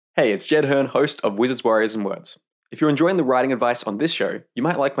Hey, it's Jed Hearn, host of Wizards, Warriors, and Words. If you're enjoying the writing advice on this show, you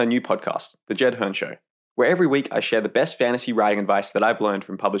might like my new podcast, The Jed Hearn Show, where every week I share the best fantasy writing advice that I've learned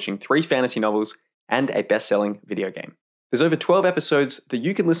from publishing 3 fantasy novels and a best-selling video game. There's over 12 episodes that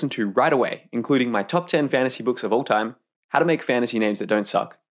you can listen to right away, including my top 10 fantasy books of all time, how to make fantasy names that don't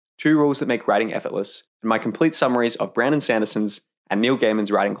suck, 2 rules that make writing effortless, and my complete summaries of Brandon Sanderson's and Neil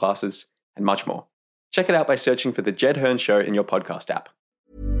Gaiman's writing classes, and much more. Check it out by searching for The Jed Hearn Show in your podcast app.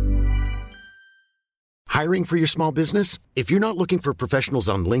 Hiring for your small business? If you're not looking for professionals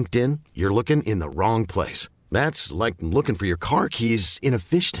on LinkedIn, you're looking in the wrong place. That's like looking for your car keys in a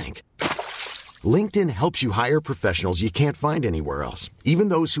fish tank. LinkedIn helps you hire professionals you can't find anywhere else, even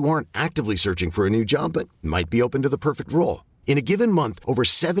those who aren't actively searching for a new job but might be open to the perfect role. In a given month, over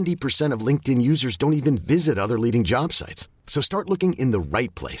 70% of LinkedIn users don't even visit other leading job sites. So start looking in the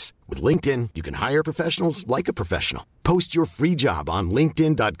right place. With LinkedIn, you can hire professionals like a professional. Post your free job on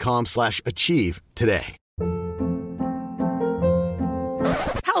linkedin.com/achieve today.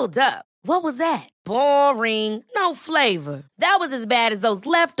 Hold up. What was that? Boring. No flavor. That was as bad as those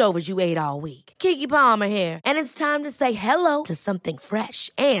leftovers you ate all week. Keke Palmer here, and it's time to say hello to something fresh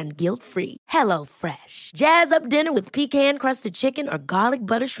and guilt-free. HelloFresh. Jazz up dinner with pecan-crusted chicken or garlic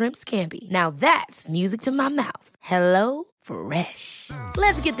butter shrimp scampi. Now that's music to my mouth. HelloFresh.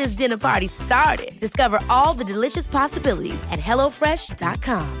 Let's get this dinner party started. Discover all the delicious possibilities at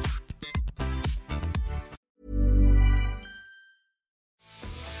HelloFresh.com.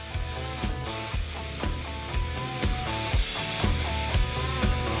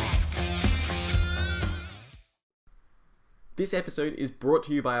 This episode is brought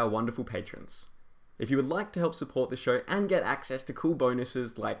to you by our wonderful patrons. If you would like to help support the show and get access to cool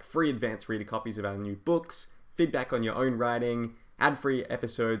bonuses like free advanced reader copies of our new books, feedback on your own writing, ad-free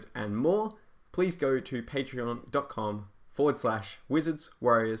episodes, and more, please go to patreon.com/Wizards,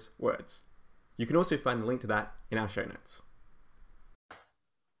 Warriors, Words. You can also find the link to that in our show notes.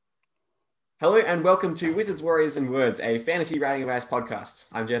 Hello and welcome to Wizards, Warriors, and Words, a fantasy writing advice podcast.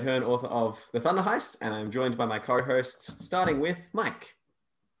 I'm Jed Hearn, author of The Thunder Heist, and I'm joined by my co-hosts, starting with Mike.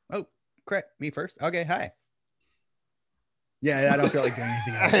 Oh, correct. Me first. Okay, hi. Yeah, I don't feel like doing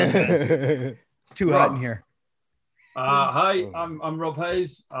anything else. It's too hot in here. Hi, I'm Rob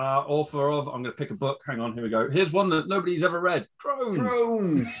Hayes, author of, I'm going to pick a book. Hang on, here we go. Here's one that nobody's ever read.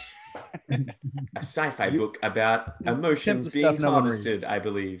 Drones. A sci-fi book about emotions being harvested, I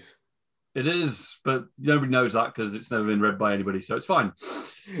believe. It is, but nobody knows that because it's never been read by anybody, so it's fine.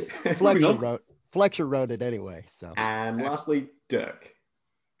 Fletcher wrote it anyway. So. And lastly, Dirk.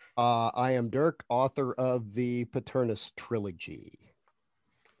 I am Dirk, author of the Paternus trilogy.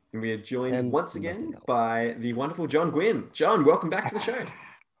 And we are joined once again by the wonderful John Gwynn. John, welcome back to the show.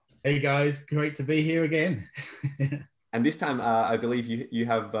 Hey guys, great to be here again. And this time, I believe you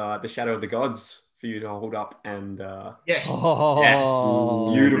have the Shadow of the Gods for you to hold up, and yes, yes,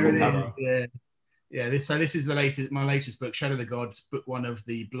 beautiful cover. Yeah. This is my latest book, Shadow of the Gods, book 1 of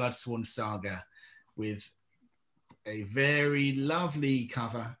the Bloodsworn saga, with a very lovely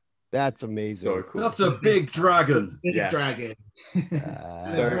cover. That's amazing. So cool. That's a big dragon. Big dragon.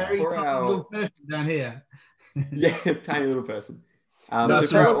 So very for our little person down here. Yeah, tiny little person. That's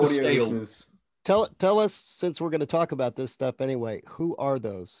so for our right, audio scale. listeners, Tell us, since we're going to talk about this stuff anyway, who are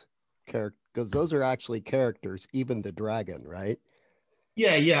those characters? Because those are actually characters, even the dragon, right?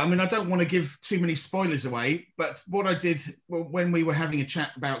 Yeah. I mean, I don't want to give too many spoilers away, but what I did when we were having a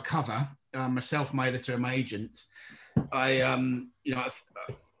chat about cover, myself, my editor, and my agent, I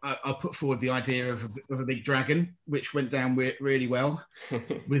put forward the idea of a big dragon, which went down really well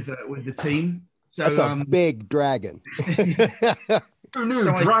with the team. So that's a big dragon. Who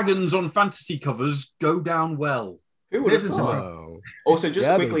knew dragons on fantasy covers go down well? Who would have thought? Also, just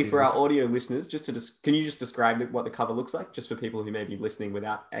quickly for our audio listeners, can you just describe what the cover looks like, just for people who may be listening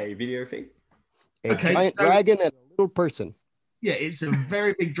without a video feed? A giant dragon and a little person. Yeah, it's a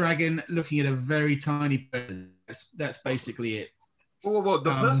very big dragon looking at a very tiny person. That's basically it. Well,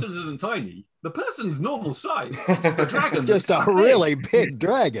 the person isn't tiny. The person's normal size. It's the dragon. It's just a really big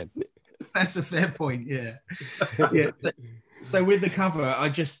dragon. That's a fair point. Yeah. Yeah. So with the cover, I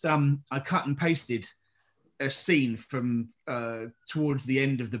just I cut and pasted a scene from towards the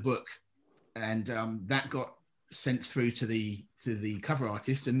end of the book, and that got sent through to the cover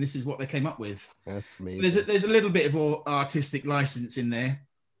artist, and this is what they came up with. That's amazing. There's a little bit of artistic license in there,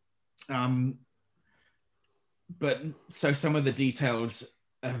 but so some of the details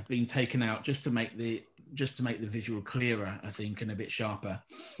have been taken out just to make the visual clearer, I think, and a bit sharper.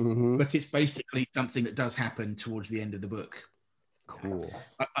 Mm-hmm. But it's basically something that does happen towards the end of the book. Cool.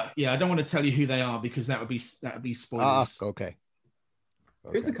 I don't want to tell you who they are because that would be spoilers. Okay.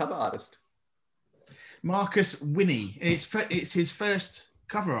 Who's the cover artist? Marcus Winnie. It's his first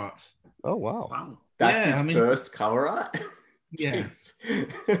cover art. Oh wow. Wow. That's Yeah, his first cover art. Yeah.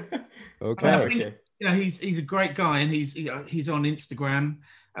 Okay. I think, he's a great guy, and he's on Instagram.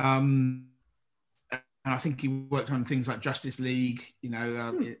 And I think he worked on things like Justice League, in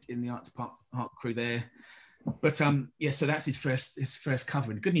the art crew there. But so that's his first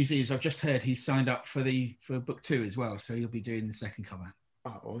cover. And the good news is I've just heard he's signed up for book 2 as well, so he'll be doing the second cover.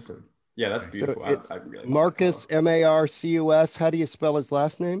 Oh, awesome! Yeah, that's beautiful. So it's I really Marcus, Marcus. How do you spell his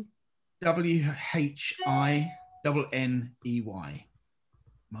last name? Whinney.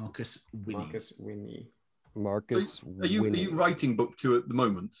 Marcus Winnie. Marcus Winnie. Marcus. So are you writing book 2 at the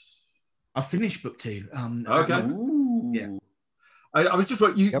moment? I finished book 2. Okay. Yeah. I was just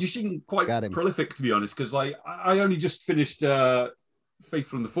like, you seem quite prolific, to be honest, because like I only just finished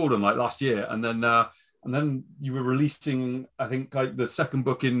Faithful and the Fallen like last year, and then you were releasing, I think, like the second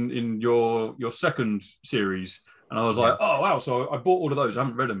book in your second series, and I was like, oh wow! So I bought all of those. I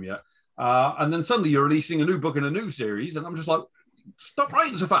haven't read them yet, and then suddenly you're releasing a new book in a new series, and I'm just like, stop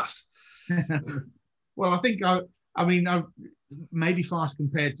writing so fast. Well, I think I maybe fast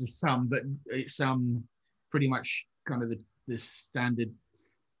compared to some, but it's pretty much kind of the standard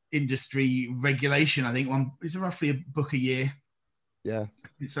industry regulation. I think it's roughly a book a year. Yeah.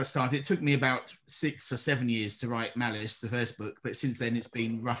 Since I started, it took me about 6 or 7 years to write Malice, the first book, but since then it's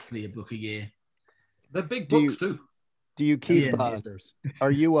been roughly a book a year. They're big books too. Do you keep?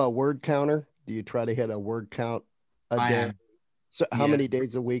 Are you a word counter? Do you try to hit a word count a day? I am. So how many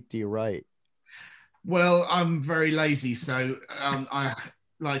days a week do you write? Well, I'm very lazy, so I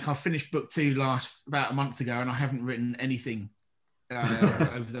finished book 2 about a month ago, and I haven't written anything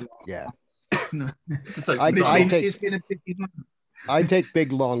over the last. It's been a busy month. I take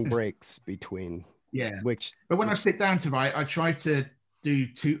big long breaks between. Yeah, but when I sit down to write, I try to do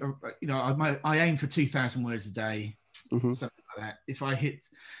I aim for 2,000 words a day, something like that. If I hit,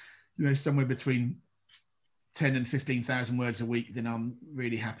 somewhere between 10 and 15,000 words a week, then I'm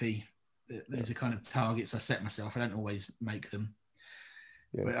really happy. Those are kind of targets I set myself. I don't always make them,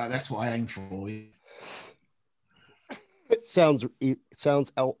 but that's what I aim for. It sounds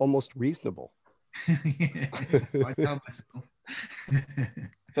almost reasonable. I tell myself.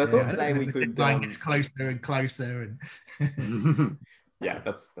 So I thought today we could. It's closer and closer, and yeah,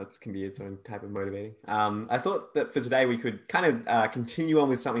 that can be its own type of motivating. I thought that for today we could kind of continue on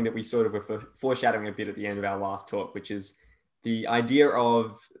with something that we sort of were foreshadowing a bit at the end of our last talk, which is the idea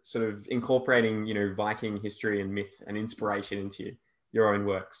of sort of incorporating, Viking history and myth and inspiration into your own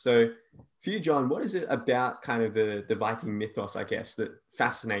work. So for you, John, what is it about kind of the Viking mythos, I guess, that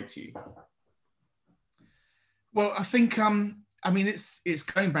fascinates you? Well, I think, it's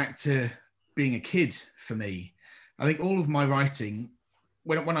going back to being a kid for me. I think all of my writing,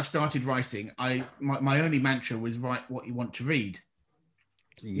 when I started writing, my only mantra was write what you want to read.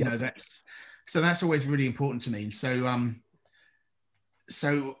 Yep. That's always really important to me.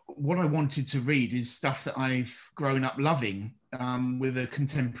 So what I wanted to read is stuff that I've grown up loving, with a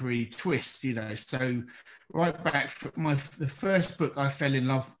contemporary twist, So right back from the first book I fell in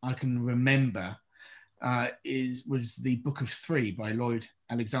love, I can remember, was the Book of Three by Lloyd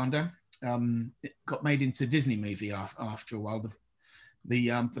Alexander. It got made into a Disney movie after a while.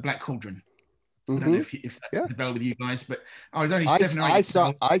 The Black Cauldron. I don't know if that's the bell with you guys, but I was only 7 or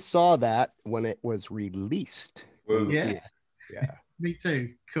 8. I saw that when it was released. Yeah. Me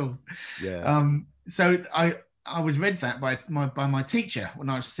too. Cool. Yeah. So I was read that by my teacher when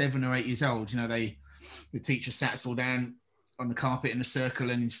I was 7 or 8 years old. The teacher sat us all down on the carpet in a circle,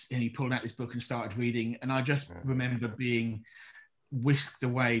 and he pulled out this book and started reading. And I just remember being whisked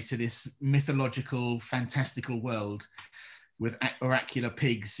away to this mythological, fantastical world with oracular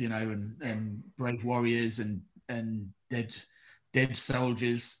pigs, and brave warriors and dead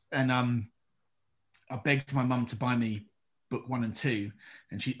soldiers. And I begged my mum to buy me book 1 and 2,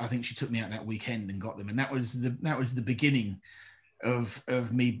 and I think she took me out that weekend and got them, and that was the beginning of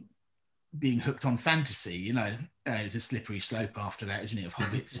me being hooked on fantasy. It's a slippery slope after that, isn't it, of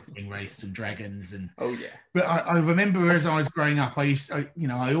hobbits, wraiths and dragons, and But I remember as I was growing up, I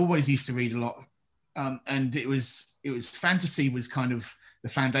always used to read a lot, and it was fantasy was kind of the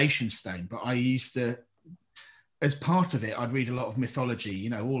foundation stone, but I used to, as part of it, I'd read a lot of mythology,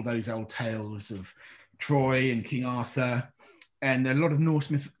 all those old tales of Troy and King Arthur, and a lot of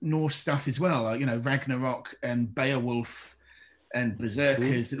Norse stuff as well, Ragnarok and Beowulf and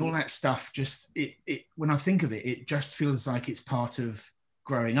Berserkers and all that stuff. Just it when I think of it, it just feels like it's part of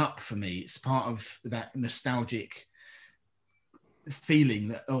growing up for me. It's part of that nostalgic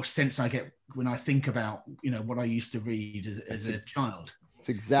feeling or sense I get when I think about what I used to read as a child. It's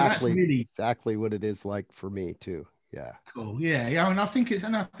exactly what it is like for me too. Yeah. Cool. Yeah. Yeah. And I think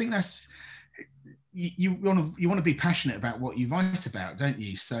that's you want to be passionate about what you write about, don't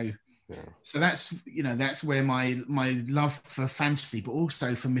you? So that's that's where my love for fantasy, but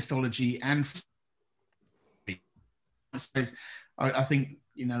also for mythology and so I think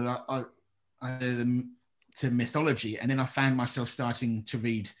I to mythology, and then I found myself starting to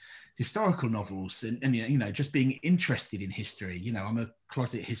read historical novels and just being interested in history. I'm a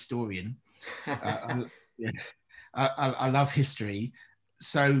closet historian. I love history.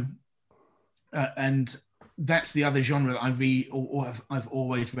 So and that's the other genre that I read or I've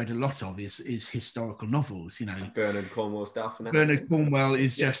always read a lot of is historical novels. Bernard Cornwell stuff. And Bernard Cornwell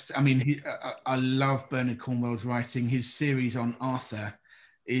is just, I love Bernard Cornwell's writing. His series on Arthur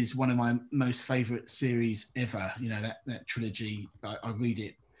is one of my most favorite series ever. That trilogy, I read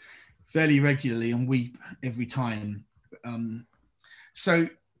it fairly regularly and weep every time. So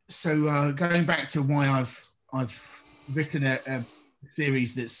going back to why I've written a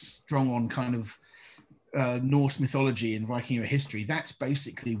series that's strong on kind of Norse mythology and Viking era history, that's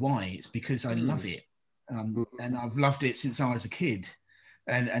basically why. It's because I love it, and I've loved it since I was a kid,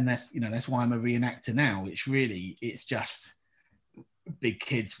 and that's why I'm a reenactor now. It's just big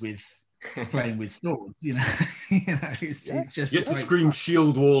kids playing with swords. It's just you get to scream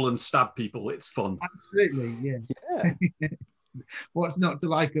shield wall and stab people. It's fun. Absolutely, yeah. What's not to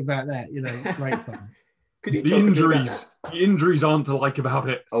like about that? It's great fun. The injuries aren't to like about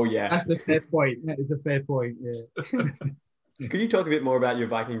it. Oh yeah, that's a fair point. That is a fair point. Yeah. Could you talk a bit more about your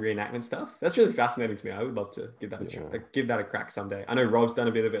Viking reenactment stuff? That's really fascinating to me. I would love to give that a crack someday. I know Rob's done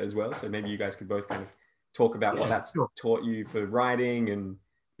a bit of it as well, so maybe you guys could both kind of talk about what that's taught you for writing and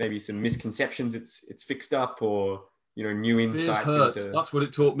maybe some misconceptions it's fixed up, or new insights into. That's what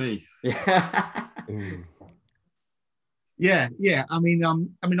it taught me. Yeah. Yeah. I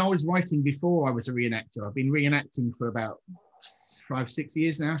was writing before I was a reenactor. I've been reenacting for about 5-6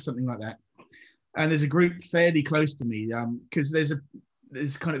 years now, something like that. And there's a group fairly close to me because there's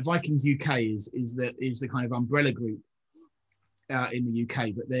kind of Vikings UK is the kind of umbrella group in the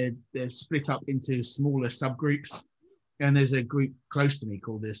UK, but they're split up into smaller subgroups. And there's a group close to me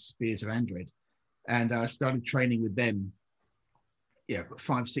called the Spears of Andred, and I started training with them.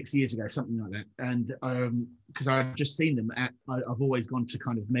 5-6 years ago, something like that. And because I've just seen them I've always gone to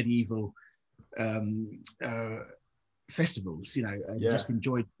kind of medieval festivals, and just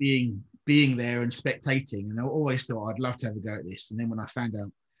enjoyed being there and spectating. And I always thought I'd love to have a go at this. And then when I found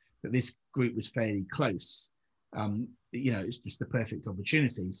out that this group was fairly close, it's just the perfect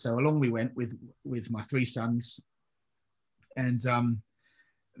opportunity. So along we went with my 3 sons. And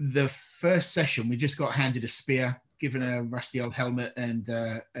the first session, we just got handed a spear, given a rusty old helmet and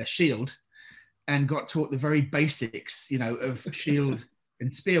a shield, and got taught the very basics, of shield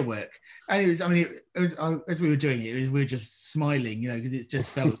and spear work. And it was as we were doing it, we were just smiling, because it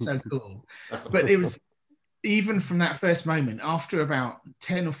just felt so cool. But it was, even from that first moment, after about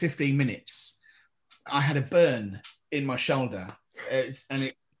 10 or 15 minutes, I had a burn in my shoulder. I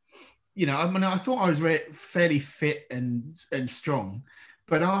thought I was fairly fit and strong,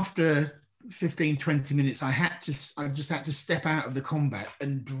 but after 15-20 minutes, I just had to step out of the combat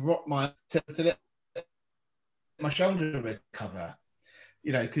and drop to let my shoulder recover,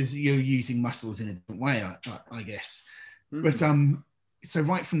 because you're using muscles in a different way, I guess. But so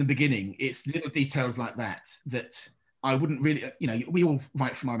right from the beginning, it's little details like that I wouldn't really, we all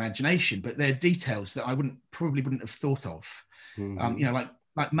write from our imagination, but they're details that I probably wouldn't have thought of.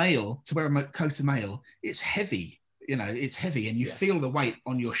 Like mail, to wear a coat of mail, it's heavy. It's heavy, and you feel the weight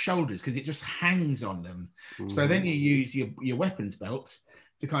on your shoulders because it just hangs on them. So then you use your weapons belt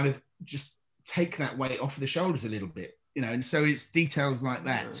to kind of just take that weight off the shoulders a little bit, and so it's details like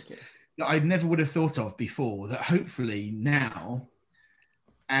that that I never would have thought of before, that hopefully now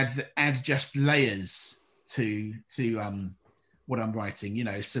add just layers to what I'm writing,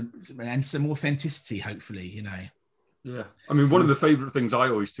 and some authenticity, hopefully, Yeah, one of the favorite things I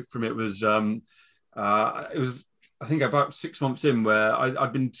always took from it was it was, I think, about 6 months in, where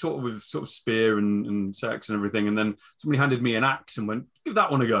I'd been sort of spear and sex and everything, and then somebody handed me an axe and went, "Give that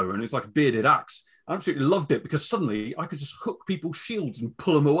one a go," and it's like a bearded axe. I absolutely loved it because suddenly I could just hook people's shields and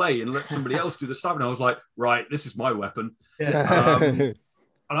pull them away and let somebody else do the stabbing. I was like, right, this is my weapon.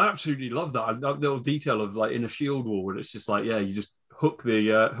 And I absolutely love that. That little detail of like in a shield wall where it's just like, you just hook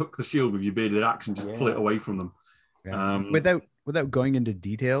the shield with your bearded axe and just pull it away from them. Yeah. Without going into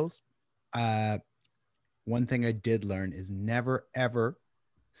details, one thing I did learn is never ever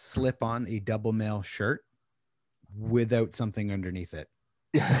slip on a double mail shirt without something underneath it.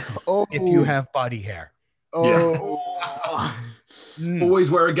 If you have body hair. Always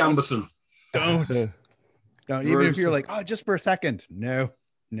wear a gambeson. Don't. Even if you're like, oh, just for a second. No.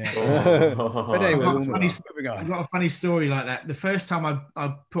 But anyway, I've got a funny story like that. The first time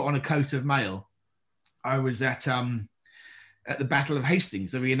I put on a coat of mail, I was at the Battle of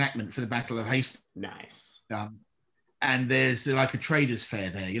Hastings, the reenactment for the Battle of Hastings. Nice. And there's like a traders fair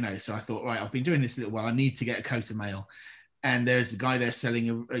there, you know. So I thought, right, I've been doing this a little while. I need to get a coat of mail. And there's a guy there selling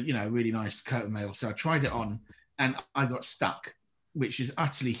a really nice coat of mail. So I tried it on, and I got stuck, which is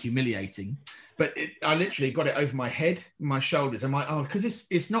utterly humiliating. But I literally got it over my head, my shoulders. I'm like, oh, because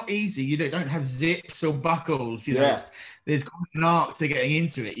it's not easy. You don't have zips or buckles. You know, there's an arc to getting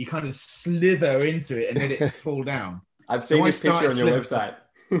into it. You kind of slither into it and let it fall down. I've seen this picture on your website.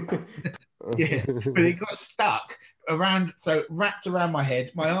 Yeah, but it got stuck wrapped around my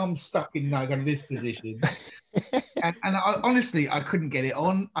head. My arms stuck in this position. And honestly, I couldn't get it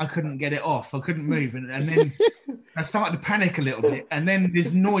on. I couldn't get it off. I couldn't move. And then I started to panic a little bit. And then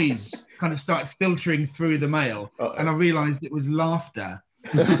this noise kind of started filtering through the mail. And I realized it was laughter.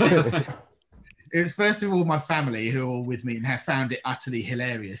 It was first of all my family who were all with me and have found it utterly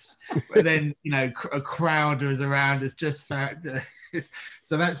hilarious. But then, a crowd was around us just found.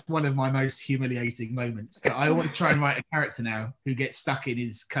 So that's one of my most humiliating moments. But I want to try and write a character now who gets stuck in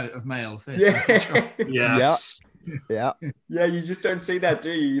his coat of mail. Yes. Yeah. Yeah, you just don't see that,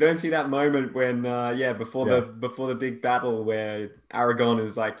 do you? You don't see that moment when, before the big battle where Aragon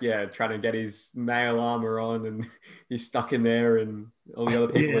is trying to get his mail armor on and he's stuck in there and all the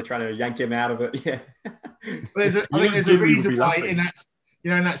other people are trying to yank him out of it. Yeah. I think there's a reason why in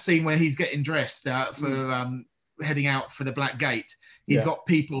that scene when he's getting dressed for heading out for the Black Gate, he's got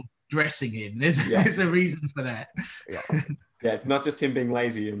people dressing him. There's a reason for that. Yeah. Yeah, it's not just him being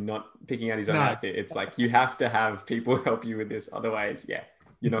lazy and not picking out his own outfit. It's like you have to have people help you with this. Otherwise,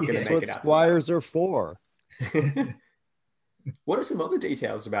 you're not going to make it out. Squires are for. What are some other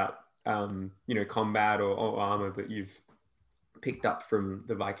details about, combat or armor that you've picked up from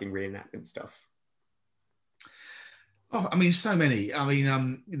the Viking reenactment stuff? Oh, I mean, so many. I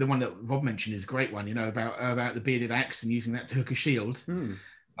mean, the one that Rob mentioned is a great one, about the bearded axe and using that to hook a shield.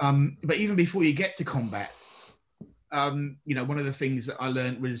 But even before you get to combat, one of the things that I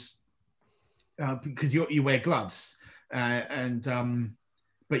learned was because you wear gloves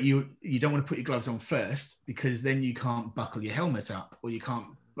but you don't want to put your gloves on first because then you can't buckle your helmet up or you can't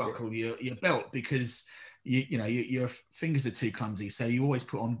buckle your belt because your fingers are too clumsy. So you always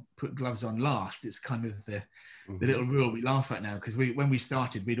put gloves on last. It's kind of the little rule we laugh at now because when we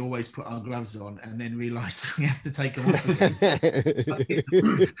started, we'd always put our gloves on and then realize we have to take them off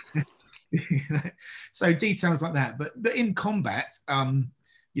again. So details like that, but in combat,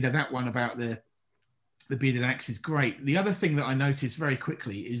 that one about the bearded axe is great. The other thing that I noticed very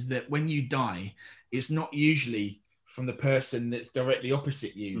quickly is that when you die, it's not usually from the person that's directly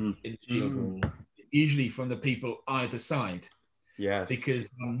opposite you in shield wall. It's usually from the people either side. Yes, because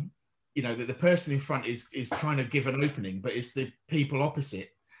the person in front is trying to give an opening, but it's the people opposite,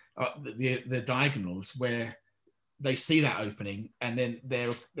 the diagonals where they see that opening and then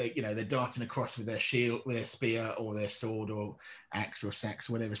they're darting across with their shield, with their spear or their sword or axe or sax,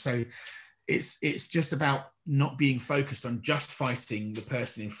 whatever. So it's just about not being focused on just fighting the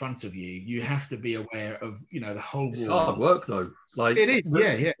person in front of you. You have to be aware of the whole wall. It's hard work though. Like it is,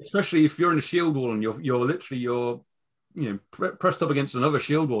 yeah. Especially if you're in a shield wall and you're literally pressed up against another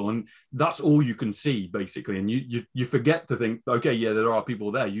shield wall, and that's all you can see basically. And you forget to think, okay, yeah, there are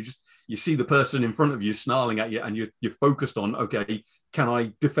people there. You see the person in front of you snarling at you, and you're focused on, okay, can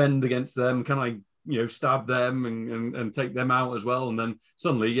I defend against them? Can I stab them and take them out as well? And then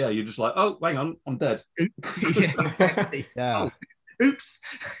suddenly, you're just like, oh, hang on, I'm dead. Yeah, exactly. Yeah. Oops.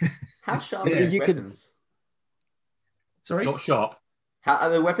 How sharp are these weapons? Sorry? Not sharp. How are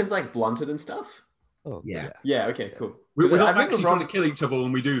the weapons blunted and stuff? Oh, yeah. Yeah, okay, cool. We're not actually trying to kill each other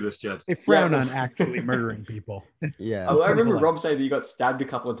when we do this, Jed. They frown on actually murdering people. Yeah. I remember Rob saying that you got stabbed a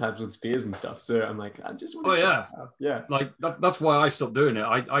couple of times with spears and stuff. So I'm like, I just want to yeah. Like that's why I stopped doing it.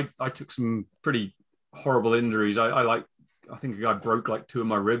 I took some pretty horrible injuries. I think I broke like 2 of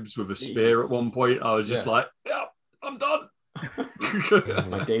my ribs with a spear at one point. I was just like, yeah, I'm done.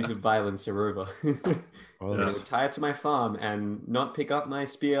 My days of violence are over. I'm going to retire to my farm and not pick up my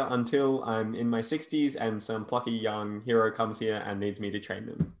spear until I'm in my 60s and some plucky young hero comes here and needs me to train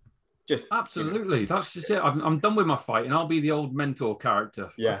them. Just absolutely. That's just it. I'm done with my fight and I'll be the old mentor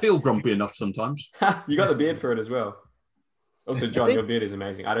character. Yeah. I feel grumpy enough sometimes. You got the beard for it as well. Also, John, your beard is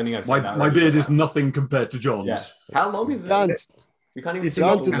amazing. I don't think I've seen that. My beard is nothing compared to John's. Yeah. How long is it? John's. We can't even see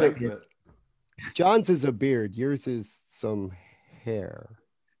John's is a beard. Yours is some hair.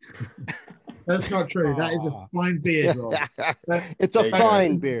 That's not true. That is a fine beard, Rob. It's a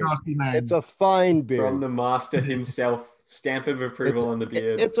fine beard. It's a fine beard. From the master himself. Stamp of approval on the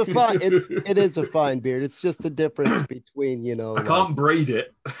beard. It is a fine beard. It's just a difference between, I can't braid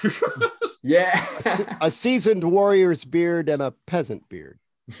it. Yeah. a seasoned warrior's beard and a peasant beard.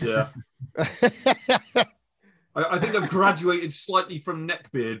 Yeah. I think I've graduated slightly from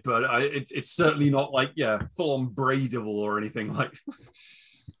neckbeard, but it's certainly not like, full on braidable or anything like.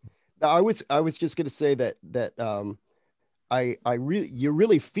 No, I was just going to say that you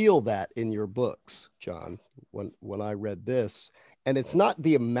really feel that in your books, John, when I read this. And it's not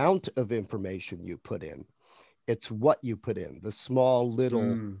the amount of information you put in, it's what you put in, the small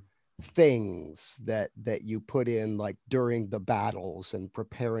little things that you put in, like during the battles and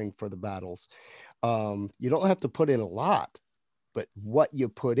preparing for the battles. You don't have to put in a lot, but what you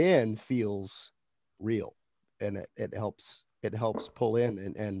put in feels real, and it helps pull in,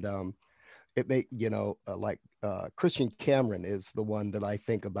 and it make, Christian Cameron is the one that I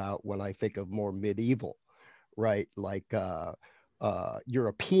think about when I think of more medieval, right? Like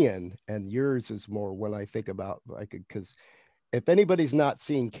European, and yours is more when I think about, because if anybody's not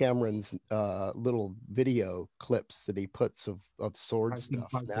seen Cameron's little video clips that he puts of sword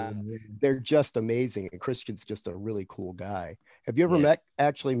stuff, they're just amazing. And Christian's just a really cool guy. Have you ever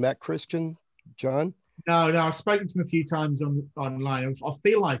actually met Christian, John? No, I've spoken to him a few times online. I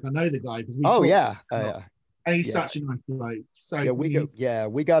feel like I know the guy because and he's such a nice bloke. So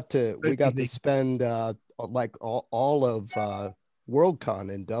we got to spend like all of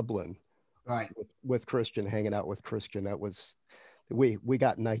Worldcon in Dublin, right, with Christian, hanging out with Christian. That was we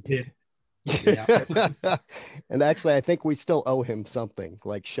got knighted. Yeah. And actually, I think we still owe him something,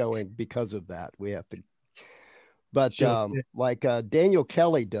 like showing, because of that. We have to. But Daniel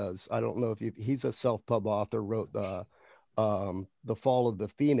Kelly does. I don't know if he's a self-pub author. Wrote the Fall of the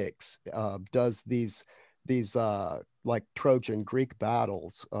Phoenix. Does these like Trojan Greek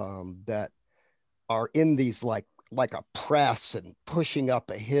battles that are in these like a press and pushing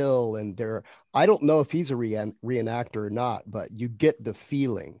up a hill, and I don't know if he's a reenactor or not, but you get the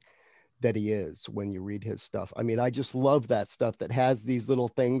feeling that he is when you read his stuff. I mean, I just love that stuff that has these little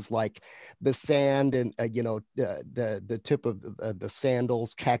things like the sand and the tip of the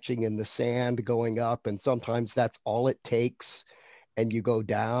sandals catching in the sand going up, and sometimes that's all it takes, and you go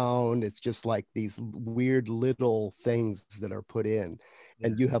down. It's just like these weird little things that are put in,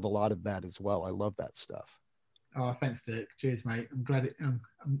 and you have a lot of that as well. I love that stuff. Oh, thanks, Dirk. Cheers, mate. I'm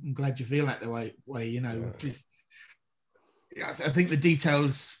glad you feel that the way. I think the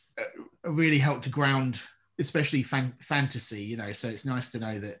details really help to ground, especially fantasy. So it's nice to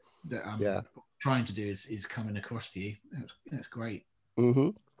know that trying to do is coming across to you. That's great. Mm-hmm.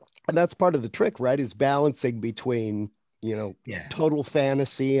 And that's part of the trick, right? Is balancing between total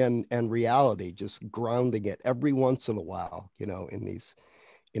fantasy and reality, just grounding it every once in a while, in these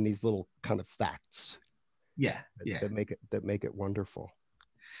little kind of facts. That make it wonderful.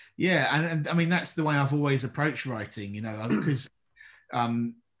 Yeah, and I mean that's the way I've always approached writing, because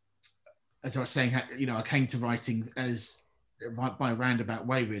as I was saying, I came to writing as by a roundabout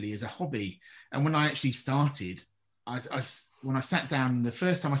way, really, as a hobby. And when I actually started, when I sat down, the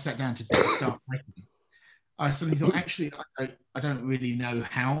first time I sat down to start writing, I suddenly thought, actually, I don't really know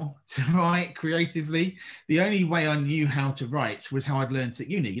how to write creatively. The only way I knew how to write was how I'd learned at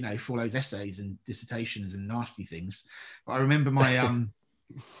uni, for those essays and dissertations and nasty things. But I remember my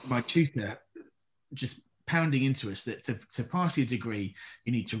my tutor just pounding into us that to pass your degree,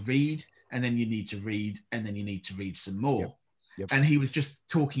 you need to read, and then you need to read, and then you need to read some more. Yep. And he was just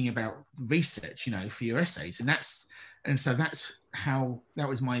talking about research, for your essays. So that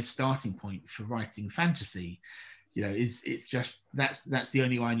was my starting point for writing fantasy. It's just that's the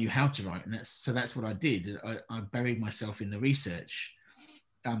only way I knew how to write, and that's what I did. I buried myself in the research,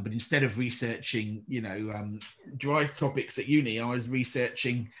 but instead of researching dry topics at uni, I was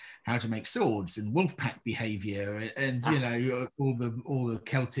researching how to make swords and wolf pack behavior, and all the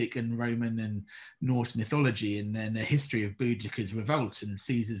Celtic and Roman and Norse mythology, and then the history of Boudicca's revolt and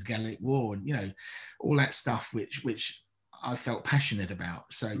Caesar's Gallic War, and all that stuff which I felt passionate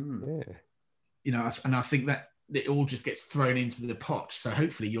about. So and I think that it all just gets thrown into the pot. So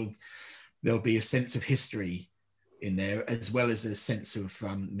hopefully there'll be a sense of history in there, as well as a sense of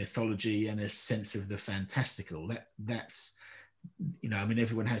mythology and a sense of the fantastical. That's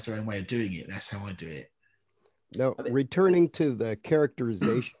everyone has their own way of doing it. That's how I do it. Now, returning to the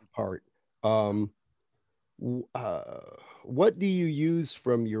characterization part, what do you use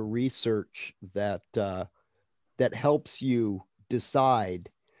from your research that helps you decide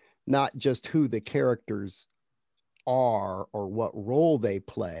not just who the characters are or what role they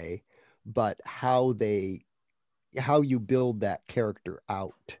play, but how you build that character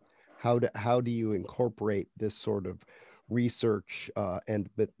out. How do you incorporate this sort of research and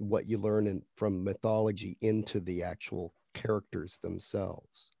what you learn from mythology into the actual characters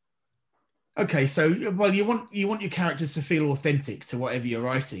themselves? Okay, so well, you want your characters to feel authentic to whatever you're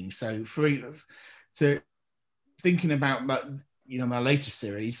writing. So thinking about my latest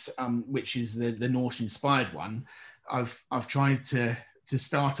series, which is the Norse inspired one, I've tried to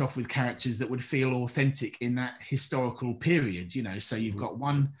start off with characters that would feel authentic in that historical period. So you've got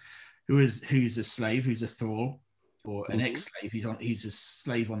one who's a slave, who's a thrall, or an ex-slave. He's a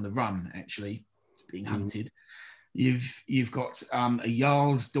slave on the run, actually, being hunted. You've got a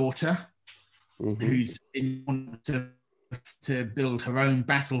jarl's daughter who's in to build her own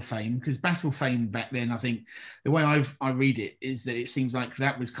battle fame, because battle fame back then, I think the way I read it is that it seems like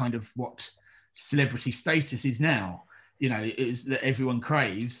that was kind of what celebrity status is now. Is that everyone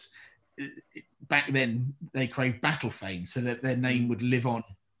craves. Back then they craved battle fame, so that their name would live on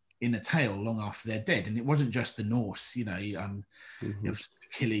in a tale long after they're dead. And it wasn't just the Norse,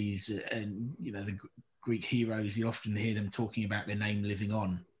 Achilles and the Greek heroes. You often hear them talking about their name living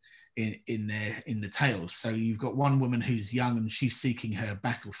on in the tales. So you've got one woman who's young and she's seeking her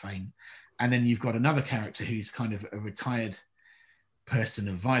battle fame, and then you've got another character who's kind of a retired person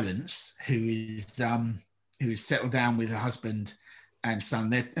of violence who's settled down with her husband and son.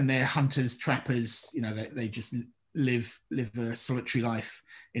 They're hunters, trappers. They just live a solitary life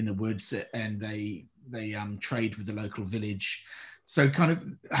in the woods, and they trade with the local village. So kind of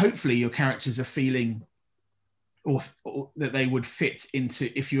hopefully your characters are feeling or that they would fit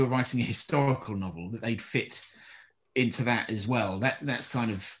into, if you were writing a historical novel, that they'd fit into that as well. That's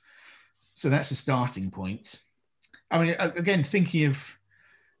kind of, so that's a starting point. I mean, again, thinking of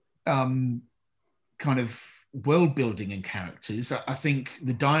kind of world building and characters, I think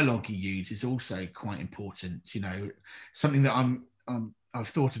the dialogue you use is also quite important. Something that I've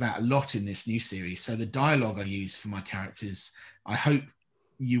thought about a lot in this new series. So the dialogue I use for my characters, I hope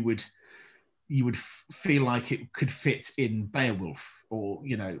you would feel like it could fit in Beowulf, or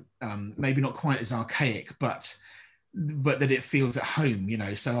maybe not quite as archaic, but that it feels at home.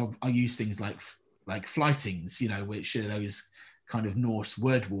 So I'll use things like flightings, which are those kind of Norse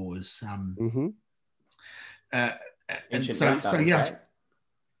word wars. And so yeah, right?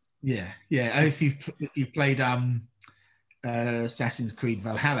 yeah. If you've played Assassin's Creed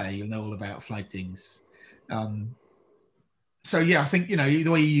Valhalla, you'll know all about flightings. So yeah, I think the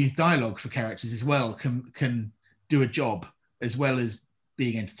way you use dialogue for characters as well can do a job as well as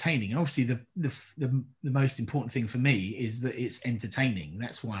being entertaining. And obviously, the most important thing for me is that it's entertaining.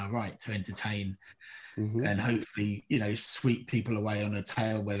 That's why I write, to entertain, and hopefully sweep people away on a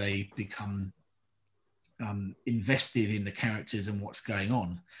tale where they become invested in the characters and what's going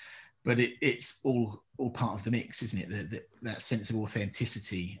on. But it's all part of the mix, isn't it? That sense of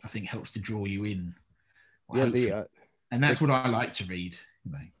authenticity, I think, helps to draw you in. And that's what I like to read.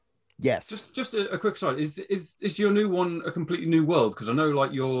 Yes. Just a quick side. Is your new one a completely new world? Because I know,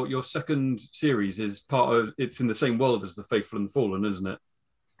 like, your second series is it's in the same world as The Faithful and the Fallen, isn't it?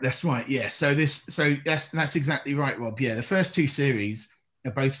 That's right. Yeah. So that's exactly right, Rob. Yeah. The first two series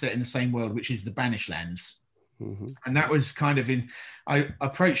are both set in the same world, which is the Banished Lands. And that was kind of I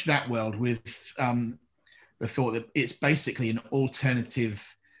approached that world with the thought that it's basically an alternative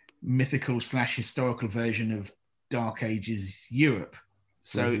mythical / historical version of Dark Ages Europe.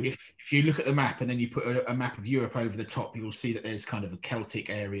 So if you look at the map and then you put a map of Europe over the top, you'll see that there's kind of a Celtic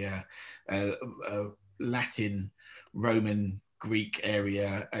area, a Latin, Roman, Greek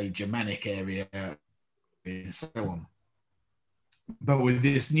area, a Germanic area, and so on. But with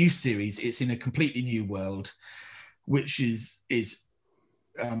this new series, it's in a completely new world, which is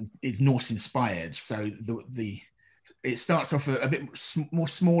Norse inspired. So it starts off a bit more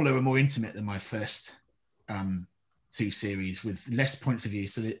smaller and more intimate than my first two series, with less points of view.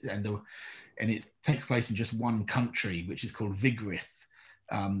 So and it takes place in just one country, which is called Vigrid,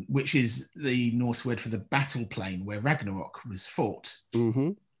 which is the Norse word for the battle plain where Ragnarok was fought.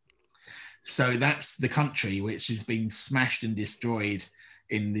 So that's the country which has been smashed and destroyed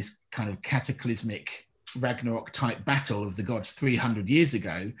in this kind of cataclysmic Ragnarok type battle of the gods 300 years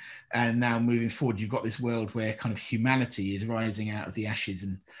ago. And now moving forward, you've got this world where kind of humanity is rising out of the ashes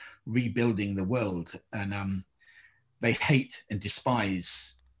and rebuilding the world. And they hate and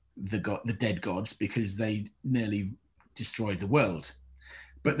despise the dead gods because they nearly destroyed the world.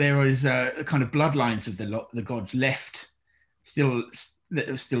 But there is a kind of bloodlines of the gods left that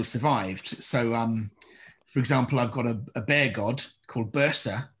have still survived. So, for example, I've got a bear god called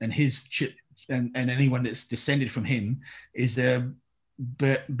Bursa, and and anyone that's descended from him is a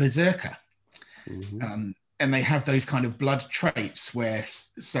berserker. And they have those kind of blood traits where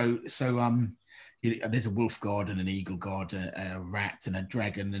there's a wolf god and an eagle god, a rat and a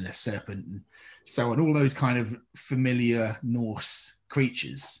dragon and a serpent, and so on, all those kind of familiar Norse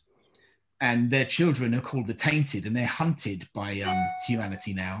creatures. And their children are called the Tainted, and they're hunted by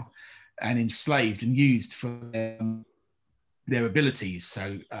humanity now and enslaved and used for their abilities.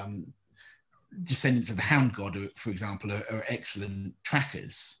 So descendants of the Hound God, for example, are excellent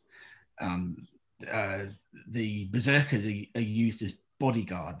trackers. The Berserkers are used as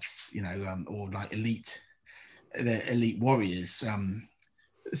bodyguards, or like elite warriors.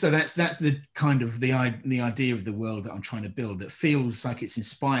 So that's the kind of the idea of the world that I'm trying to build, that feels like it's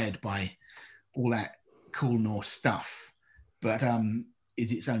inspired by all that cool Norse stuff, but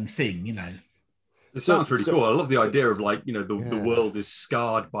is its own thing, It sounds really cool. I love the idea of the world is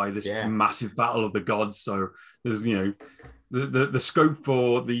scarred by this massive battle of the gods. So there's the scope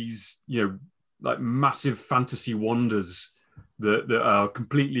for these like massive fantasy wonders that are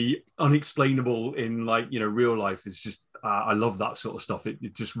completely unexplainable in real life is just I love that sort of stuff.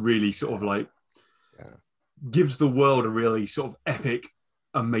 It just really sort of gives the world a really sort of epic,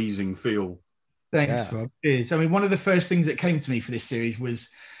 amazing feel. Thanks, Rob. Cheers. I mean, one of the first things that came to me for this series was,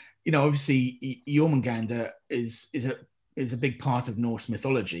 obviously Jormungandr is a big part of Norse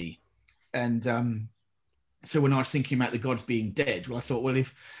mythology, and so when I was thinking about the gods being dead, well, I thought, well,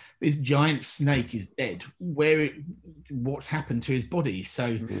 if this giant snake is dead, what's happened to his body?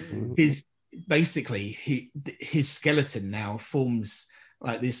 So his skeleton now forms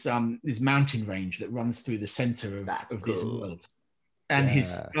like this mountain range that runs through the center of this world. And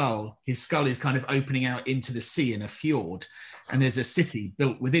his skull is kind of opening out into the sea in a fjord, and there's a city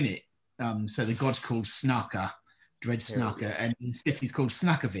built within it. So the god's called Snarka, Dread Snarka, and the city's called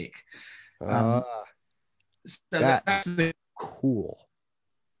Snakavik. So that's the cool.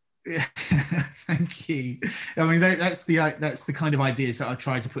 Thank you. I mean, that's the kind of ideas that I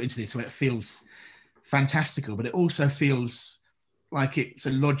tried to put into this, where it feels fantastical, but it also feels like it's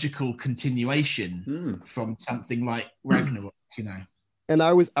a logical continuation from something like Ragnarok, And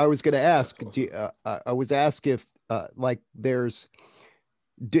I was going to ask, I was asked if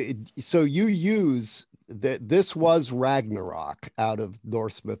so you use that this was Ragnarok out of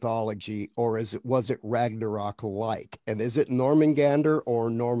Norse mythology, or was it Ragnarok like? And is it Jormungandr or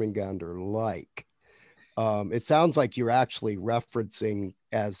Jormungandr like? It sounds like you're actually referencing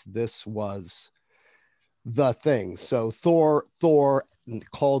as this was the thing. So Thor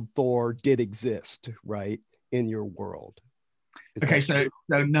called Thor did exist, right, in your world. Okay, so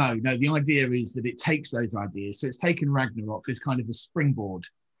no, the idea is that it takes those ideas. So it's taken Ragnarok as kind of a springboard.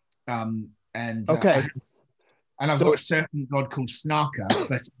 And I've got a certain god called Snarka,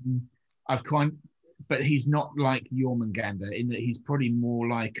 but he's not like Jormungandr in that he's probably more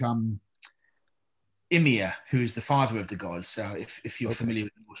like Ymir, who is the father of the gods. So if you're familiar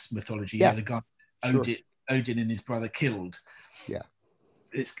with Norse mythology, the god Odin and his brother killed. Yeah.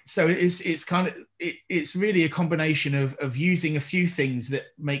 It's really a combination of using a few things that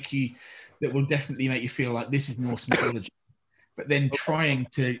will definitely make you feel like this is Norse mythology, but then trying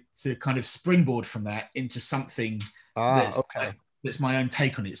to kind of springboard from that into something that's my own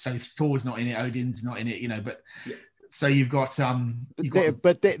take on it. So Thor's not in it, Odin's not in it, but so you've got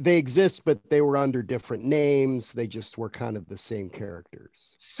but they exist, but they were under different names. They just were kind of the same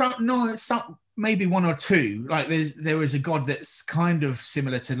characters. Some maybe one or two. Like there is a god that's kind of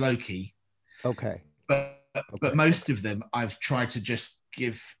similar to Loki. Okay. But most of them I've tried to just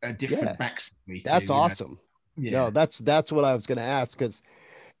give a different backstory. That's awesome. No, that's what I was going to ask,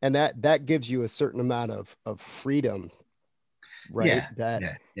 and that gives you a certain amount of freedom. Right.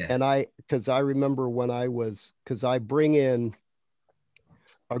 And because I remember when because I bring in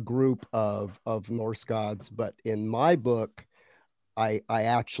a group of Norse gods, but in my book, I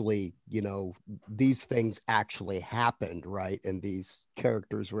actually, these things actually happened, right? And these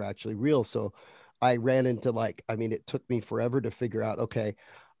characters were actually real. So I ran into it took me forever to figure out, okay,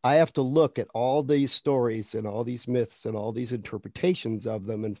 I have to look at all these stories and all these myths and all these interpretations of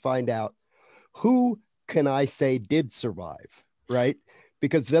them and find out who can I say did survive. Right.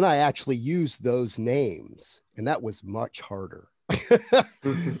 Because then I actually used those names, and that was much harder.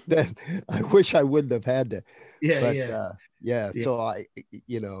 Then I wish I wouldn't have had to.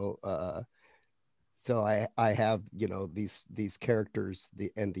 So I have, these characters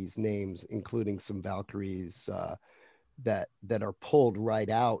and these names, including some Valkyries that are pulled right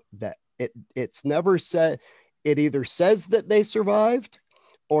out, that it's never said. It either says that they survived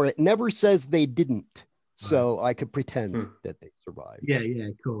or it never says they didn't. So I could pretend that they survived. Yeah,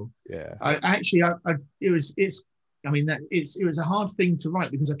 cool. Yeah. It's I mean, it was a hard thing to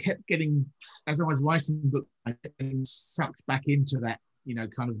write because I kept getting, as I was writing the book, I kept getting sucked back into that,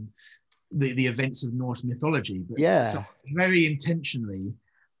 kind of the events of Norse mythology. But so very intentionally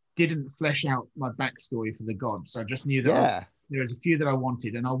didn't flesh out my backstory for the gods. I just knew that there was a few that I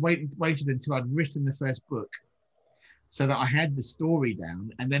wanted, and I waited until I'd written the first book so that I had the story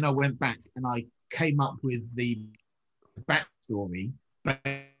down, and then I went back and I came up with the backstory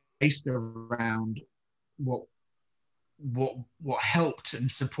based around what helped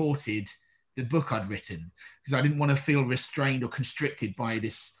and supported the book I'd written, because I didn't want to feel restrained or constricted by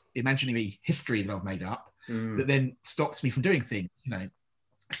this imaginary history that I've made up that then stops me from doing things,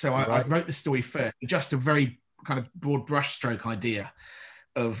 So I wrote the story first, just a very kind of broad brushstroke idea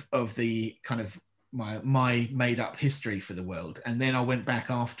of the kind of my made up history for the world, and then I went back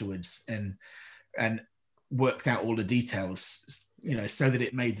afterwards and worked out all the details, so that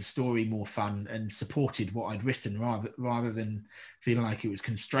it made the story more fun and supported what I'd written rather than feeling like it was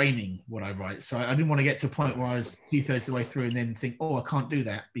constraining what I write. So I didn't want to get to a point where I was 2/3 of the way through and then think, oh, I can't do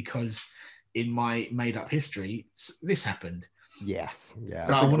that because in my made up history this happened. Yes, yeah,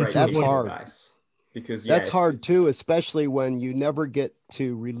 that's hard. Advice. Because that's hard too, especially when you never get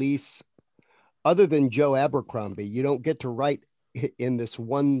to release, other than Joe Abercrombie, you don't get to write in this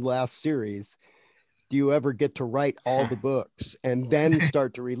one last series. Do you ever get to write all the books and then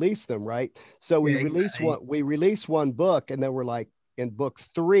start to release them, right? So we release one book, and then we're like, in book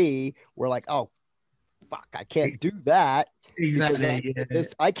 3, we're like, oh, fuck, I can't do that. Exactly.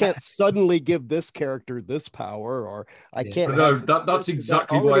 I can't suddenly give this character this power, or I can't. No, that's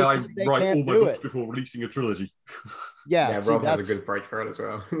exactly why I write all my books before releasing a trilogy. Rob has a good approach for it as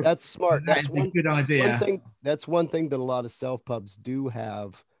well. That's smart. That's one good idea. That's one thing that a lot of self-pubs do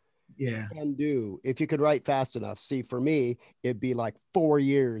have. Can do if you could write fast enough. See, for me, it'd be like 4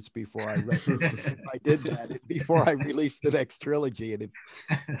 years before I did that, before I released the next trilogy, and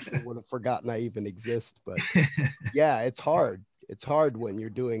I would have forgotten I even exist. But it's hard. It's hard when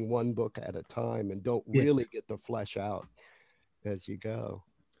you're doing one book at a time and don't really get to flesh out as you go.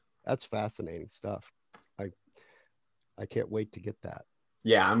 That's fascinating stuff. I can't wait to get that.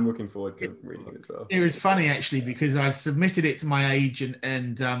 Yeah, I'm looking forward to reading it as well. It was funny actually, because I'd submitted it to my agent,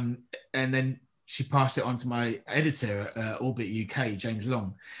 and then she passed it on to my editor at Orbit UK, James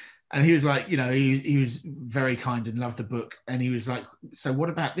Long, and he was like, he was very kind and loved the book, and he was like, so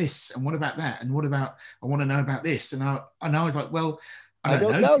what about this, and what about that, and what about, I want to know about this, and I was like, well, I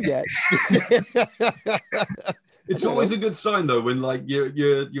don't know yet. It's always a good sign though when like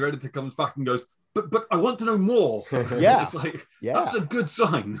your editor comes back and goes, But I want to know more. It's like, that's a good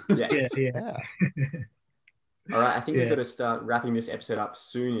sign. Yes. Yeah. All right, I think we've got to start wrapping this episode up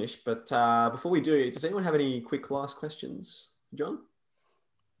soonish. But before we do, does anyone have any quick last questions? John?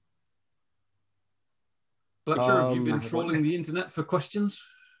 Blackshaw, have you been trolling the internet for questions?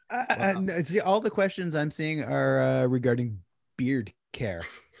 No, see, all the questions I'm seeing are regarding beard care.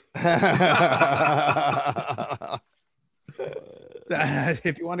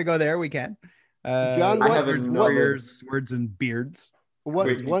 If you want to go there, we can. John, I have warriors, words, and beards.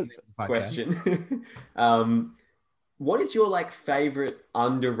 One question. What is your favorite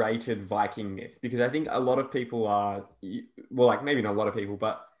underrated Viking myth? Because I think a lot of people are, maybe not a lot of people,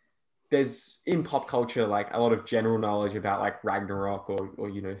 but there's in pop culture a lot of general knowledge about Ragnarok or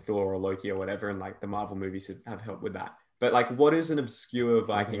Thor or Loki or whatever, and the Marvel movies have helped with that. But what is an obscure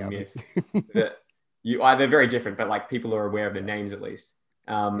Viking myth that they're very different, but people are aware of the names at least.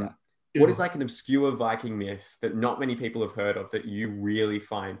 What is an obscure Viking myth that not many people have heard of that you really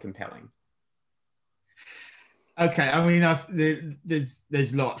find compelling? Okay, I mean,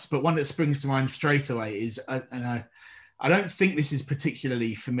 there's lots, but one that springs to mind straight away is, and I don't think this is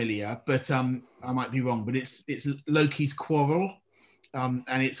particularly familiar, but I might be wrong, but it's Loki's quarrel, and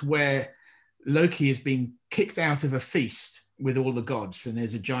it's where Loki is being kicked out of a feast with all the gods, and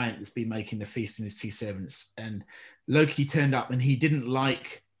there's a giant that's been making the feast and his 2 servants, and Loki turned up and he didn't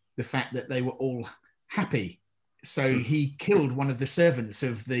like the fact that they were all happy, so he killed one of the servants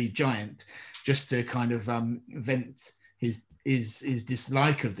of the giant just to kind of vent his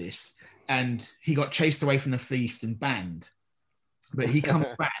dislike of this, and he got chased away from the feast and banned, but he comes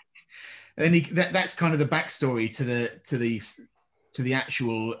back, and that's kind of the backstory to the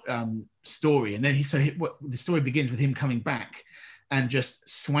actual story. And then the story begins with him coming back and just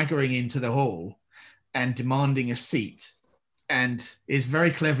swaggering into the hall and demanding a seat, and it's very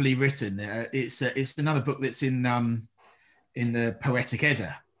cleverly written. It's another book that's in the Poetic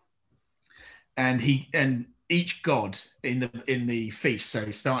Edda, and each god in the feast, so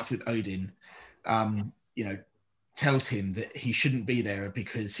it starts with Odin, tells him that he shouldn't be there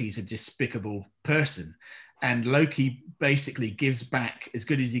because he's a despicable person, and Loki basically gives back as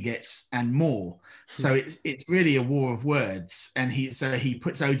good as he gets and more. So it's really a war of words, and he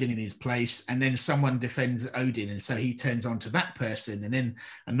puts Odin in his place, and then someone defends Odin, and so he turns on to that person, and then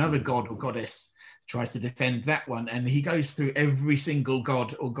another god or goddess tries to defend that one, and he goes through every single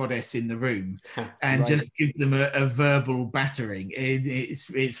god or goddess in the room and just gives them a verbal battering.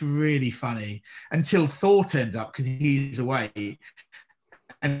 It's really funny until Thor turns up because he's away,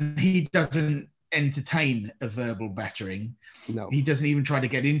 and he doesn't entertain a verbal battering. No, he doesn't even try to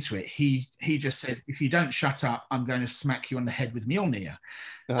get into it. He just says, if you don't shut up, I'm going to smack you on the head with Mjolnir.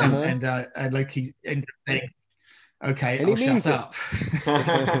 And like he ends up saying, okay, and I'll shut up.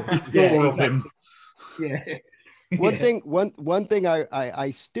 Yeah. One thing I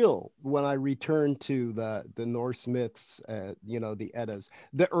still, when I return to the Norse myths, the Eddas,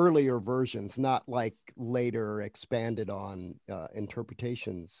 the earlier versions, not like later expanded on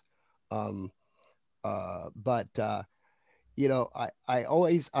interpretations, but I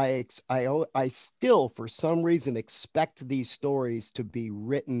still, for some reason, expect these stories to be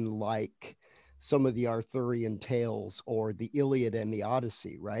written like some of the Arthurian tales or the Iliad and the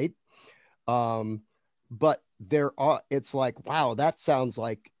Odyssey, right? But it's like, wow, that sounds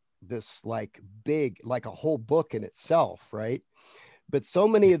like this, like big, like a whole book in itself, right? But so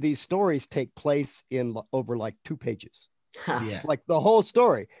many of these stories take place in over like 2 pages. It's like the whole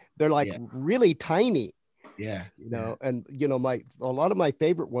story. They're like really tiny. And a lot of my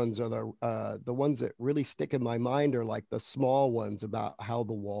favorite ones are the ones that really stick in my mind are like the small ones about how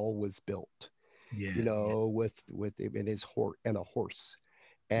the wall was built. With in his horse and a horse.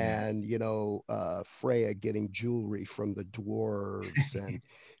 And Freya getting jewelry from the dwarves and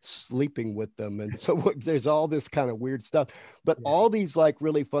sleeping with them, and so there's all this kind of weird stuff, but all these like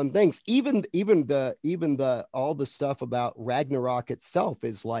really fun things. Even all the stuff about Ragnarok itself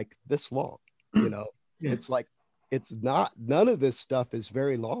is like this long. It's like none of this stuff is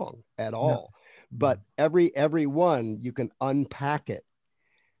very long at all. But every one you can unpack it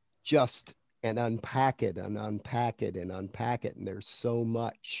and unpack it and unpack it and unpack it. And there's so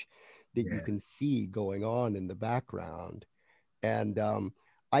much that you can see going on in the background. And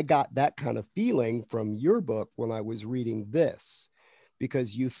I got that kind of feeling from your book when I was reading this,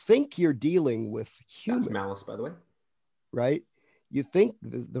 because you think you're dealing with humans. That's Malice, by the way. Right? You think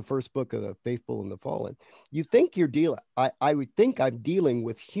the first book of the Faithful and the Fallen, you think you're dealing, I would think I'm dealing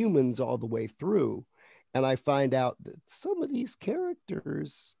with humans all the way through. And I find out that some of these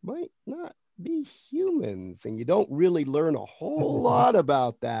characters might not be humans, and you don't really learn a whole lot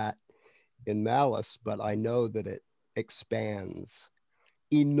about that in Malice, but I know that it expands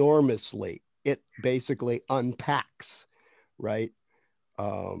enormously. It basically unpacks, right?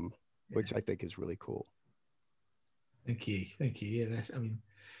 Which I think is really cool. Thank you. Yeah,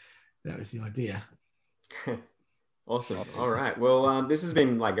 that was the idea. Awesome. All right. Well, this has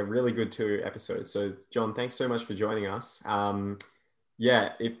been like a really good 2 episodes. So, John, thanks so much for joining us.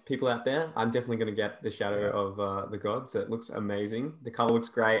 If people out there, I'm definitely going to get the Shadow of the Gods. That looks amazing. The cover looks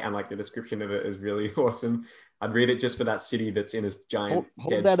great, and like the description of it is really awesome. I'd read it just for that city that's in this giant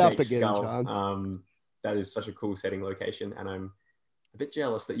dead that snake up again, skull. John. That is such a cool setting location, and I'm a bit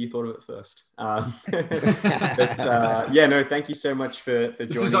jealous that you thought of it first. Thank you so much for joining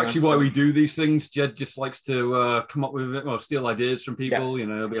us. This is actually why we do these things. Jed just likes to come up with steal ideas from people. Be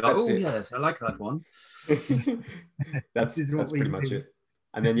like, yes, I like that one. that's pretty much it.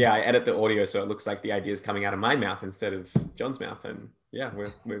 And then I edit the audio so it looks like the idea is coming out of my mouth instead of John's mouth. And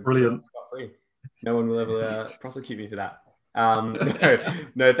we're brilliant. Free. No one will ever prosecute me for that.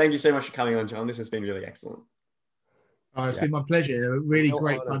 No, thank you so much for coming on, John. This has been really excellent. Oh, it's been my pleasure. Really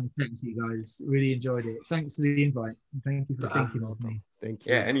great fun. Thank you, guys. Really enjoyed it. Thanks for the invite. Thank you for thinking of me. Thank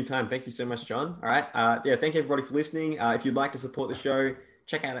you. Yeah, anytime. Thank you so much, John. All right. Thank you everybody for listening. If you'd like to support the show,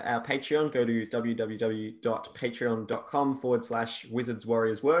 check out our Patreon. Go to www.patreon.com/Wizards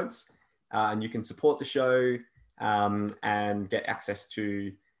Warriors Words. And you can support the show and get access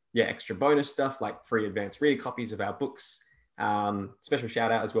to extra bonus stuff like free advanced reader copies of our books. Special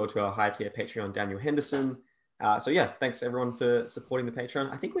shout out as well to our high tier Patreon, Daniel Henderson. Thanks everyone for supporting the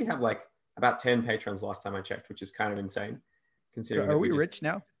Patreon. I think we have like about 10 patrons last time I checked, which is kind of insane. Considering are we rich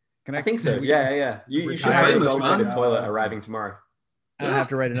now? I think so. Yeah. You should have a gold-plated toilet arriving tomorrow. I don't have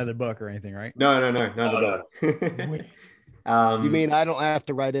to write another book or anything, right? No, not at all. You mean I don't have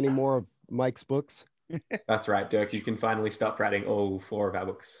to write any more of Mike's books? That's right, Dirk. You can finally stop writing all 4 of our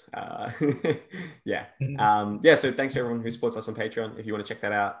books. So thanks to everyone who supports us on Patreon. If you want to check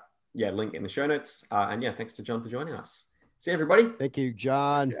that out, link in the show notes. Thanks to John for joining us. See you, everybody. Thank you,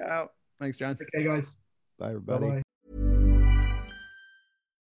 John. Yeah. Thanks, John. Okay, guys. Bye, everybody. Bye-bye.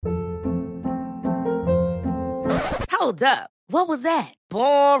 Hold up. What was that?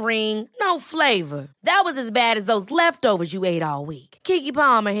 Boring. No flavor. That was as bad as those leftovers you ate all week. Keke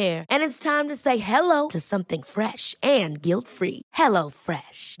Palmer here, and it's time to say hello to something fresh and guilt-free. Hello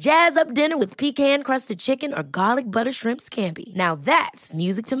Fresh. Jazz up dinner with pecan-crusted chicken or garlic butter shrimp scampi. Now that's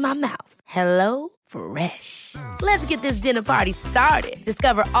music to my mouth. Hello Fresh. Let's get this dinner party started.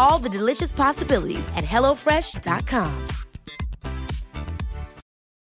 Discover all the delicious possibilities at HelloFresh.com.